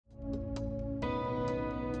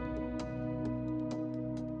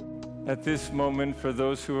At this moment, for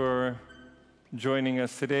those who are joining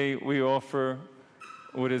us today, we offer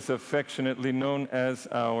what is affectionately known as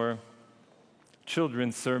our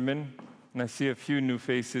children's sermon. And I see a few new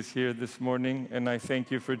faces here this morning, and I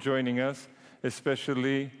thank you for joining us,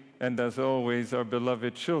 especially, and as always, our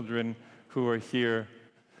beloved children who are here.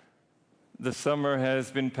 The summer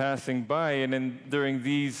has been passing by, and during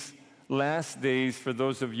these last days, for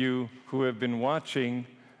those of you who have been watching,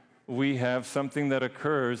 we have something that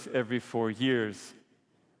occurs every 4 years.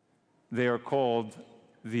 They are called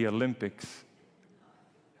the Olympics.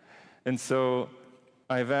 And so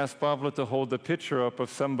I've asked Pablo to hold a picture up of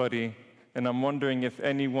somebody, and I'm wondering if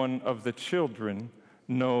any one of the children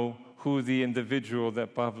know who the individual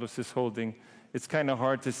that Pablos is holding. It's kind of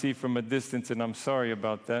hard to see from a distance, and I'm sorry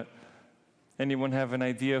about that. Anyone have an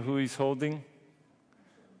idea who he's holding?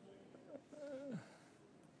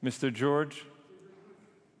 Mr. George?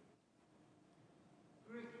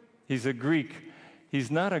 He's a Greek. He's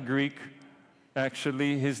not a Greek,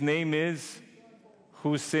 actually. His name is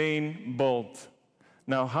Usain Bolt.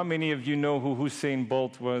 Now, how many of you know who Usain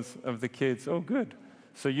Bolt was of the kids? Oh, good.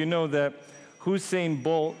 So you know that Usain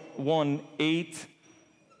Bolt won 8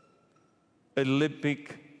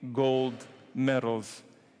 Olympic gold medals.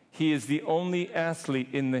 He is the only athlete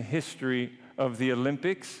in the history of the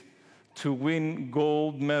Olympics to win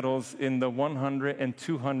gold medals in the 100 and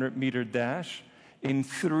 200 meter dash in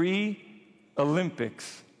 3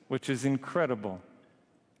 Olympics, which is incredible.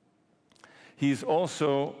 He's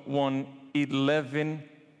also won 11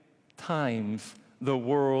 times the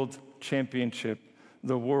world championship.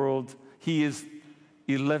 He is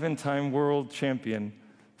 11-time world champion.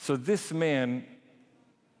 So this man,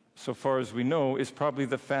 so far as we know, is probably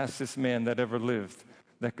the fastest man that ever lived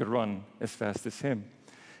that could run as fast as him.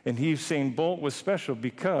 And Usain Bolt was special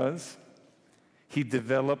because he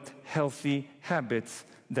developed healthy habits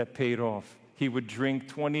that paid off. He would drink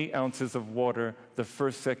 20 ounces of water the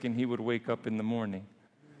first second he would wake up in the morning,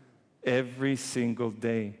 every single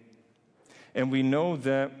day. And we know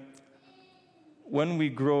that when we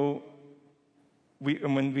grow,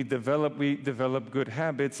 when we develop good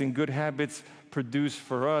habits, and good habits produce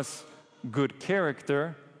for us good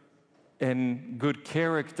character, and good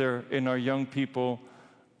character in our young people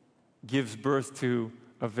gives birth to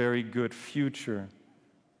a very good future.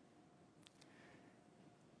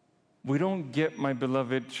 We don't get, my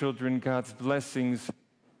beloved children, God's blessings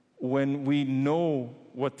when we know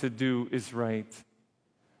what to do is right.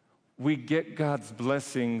 We get God's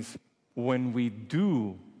blessings when we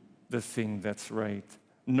do the thing that's right.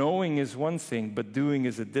 Knowing is one thing, but doing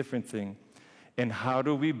is a different thing. And how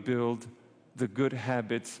do we build the good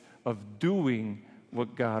habits of doing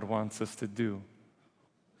what God wants us to do?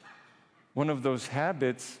 One of those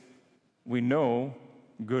habits, we know,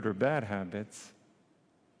 good or bad habits,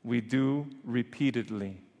 we do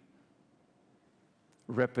repeatedly.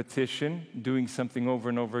 Repetition, doing something over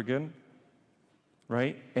and over again,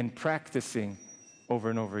 right? And practicing over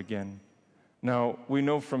and over again. Now, we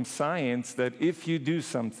know from science that if you do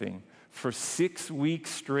something for 6 weeks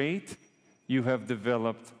straight, you have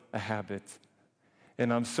developed a habit.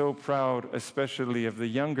 And I'm so proud, especially of the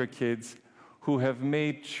younger kids who have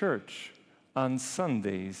made church on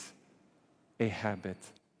Sundays a habit.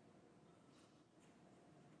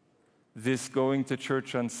 This going to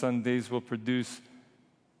church on Sundays will produce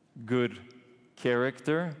good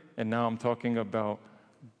character, and now I'm talking about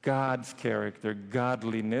God's character,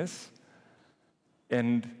 godliness.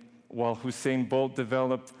 And while Usain Bolt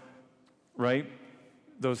developed, right,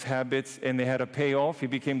 those habits, and they had a payoff, he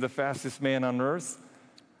became the fastest man on earth.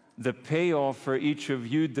 The payoff for each of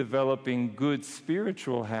you developing good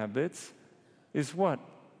spiritual habits is what?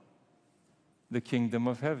 The kingdom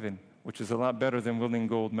of heaven, which is a lot better than winning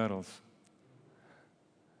gold medals.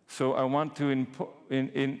 So I want to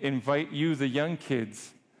invite you, the young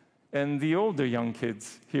kids, and the older young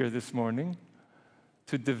kids here this morning,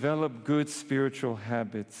 to develop good spiritual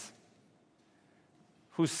habits.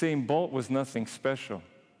 Usain Bolt was nothing special.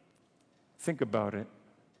 Think about it.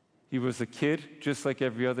 He was a kid just like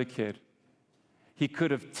every other kid. He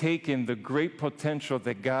could have taken the great potential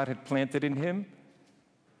that God had planted in him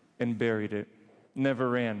and buried it. Never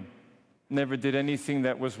ran. Never did anything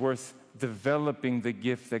that was worth developing the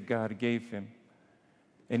gift that God gave him.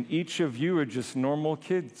 And each of you are just normal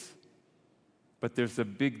kids. But there's a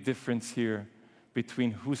big difference here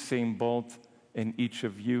between Usain Bolt and each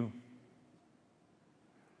of you.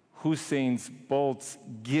 Usain Bolt's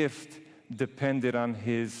gift depended on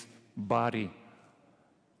his body,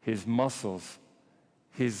 his muscles,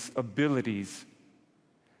 his abilities.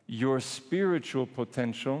 Your spiritual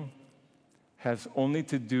potential has only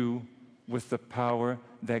to do with the power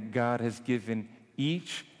that God has given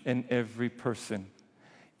each and every person.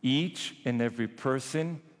 Each and every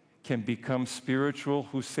person can become spiritual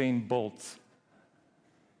Usain Bolts,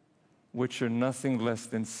 which are nothing less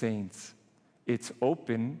than saints. It's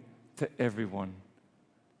open to everyone.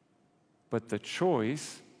 But the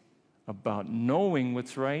choice about knowing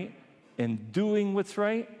what's right and doing what's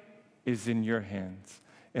right is in your hands.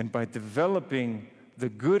 And by developing the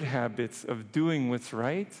good habits of doing what's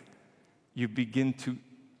right, you begin to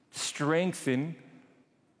strengthen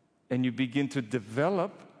and you begin to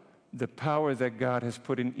develop the power that God has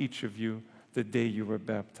put in each of you the day you were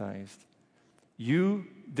baptized. You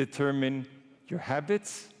determine your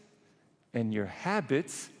habits, and your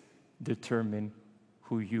habits determine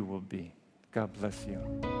who you will be. God bless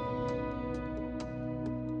you.